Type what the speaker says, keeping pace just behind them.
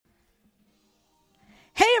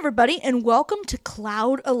everybody, and welcome to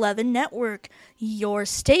Kloud 11 Network, your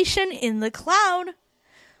station in the cloud.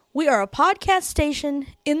 We are a podcast station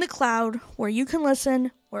in the cloud where you can listen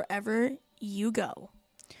wherever you go.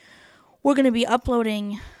 We're going to be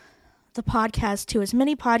uploading the podcast to as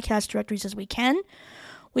many podcast directories as we can.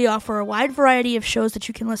 We offer a wide variety of shows that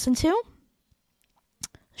you can listen to.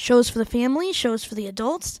 Shows for the family, shows for the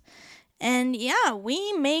adults. And yeah,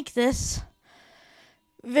 we make this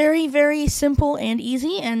very, very simple and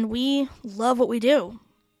easy, and we love what we do.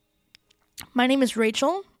 My name is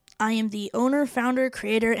Rachel. I am the owner, founder,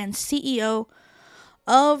 creator, and CEO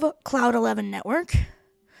of Kloud 11 Network.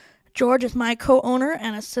 George is my co-owner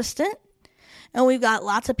and assistant, and we've got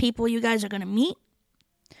lots of people you guys are going to meet.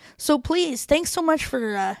 So please, thanks so much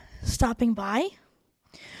for stopping by.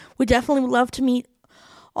 We definitely would love to meet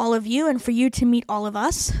all of you and for you to meet all of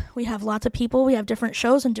us. We have lots of people. We have different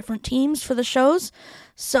shows and different teams for the shows.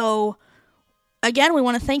 So, again, we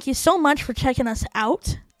want to thank you so much for checking us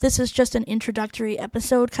out. This is just an introductory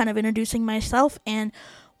episode, kind of introducing myself and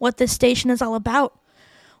what this station is all about.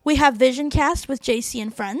 We have Visioncast with JC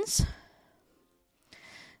and Friends.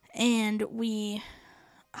 And we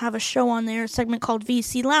have a show on there, a segment called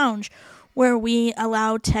VC Lounge, where we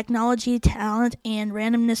allow technology, talent, and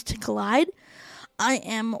randomness to collide. I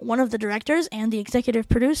am one of the directors and the executive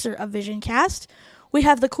producer of Visioncast. We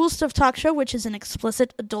have the Cool Stuff Talk Show, which is an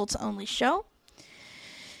explicit adults-only show.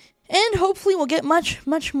 And hopefully we'll get much,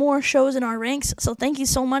 much more shows in our ranks. So thank you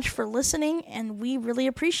so much for listening, and we really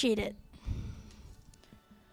appreciate it.